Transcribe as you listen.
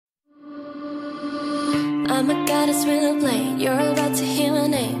I'm a goddess with a blade. You're about to hear my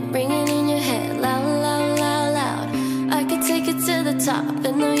name, ringing in your head, loud, loud, loud, loud. I could take it to the top,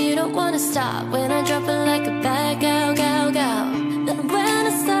 and no, you don't wanna stop. When I drop it like a bad gal, gal, gal. And when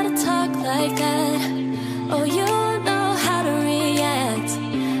I start to talk like that, oh, you know how to react.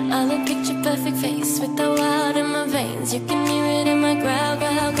 I'm a picture perfect face with the wild in my veins. You can hear it in my growl,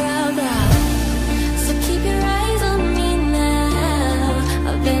 growl, growl, growl. So keep your eyes on me now.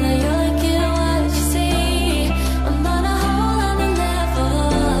 I bet that you'll like it what you see. I'm on a whole other level.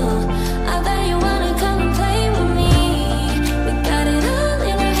 I bet you wanna come and play with me. We got it all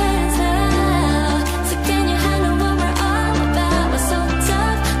in our hands now. So can you handle what we're all about? We're so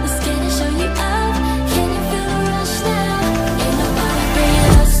tough, we're scared to show you up. Can you feel the rush now? Ain't nobody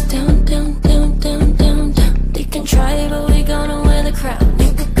bringing us down, down, down, down, down, down. They can try, but we gonna wear the crown.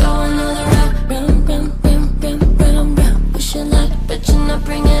 You could go another round, round, round, round, round, round, round. Push your luck, but you're not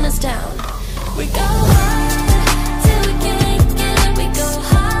bringing us down. We go.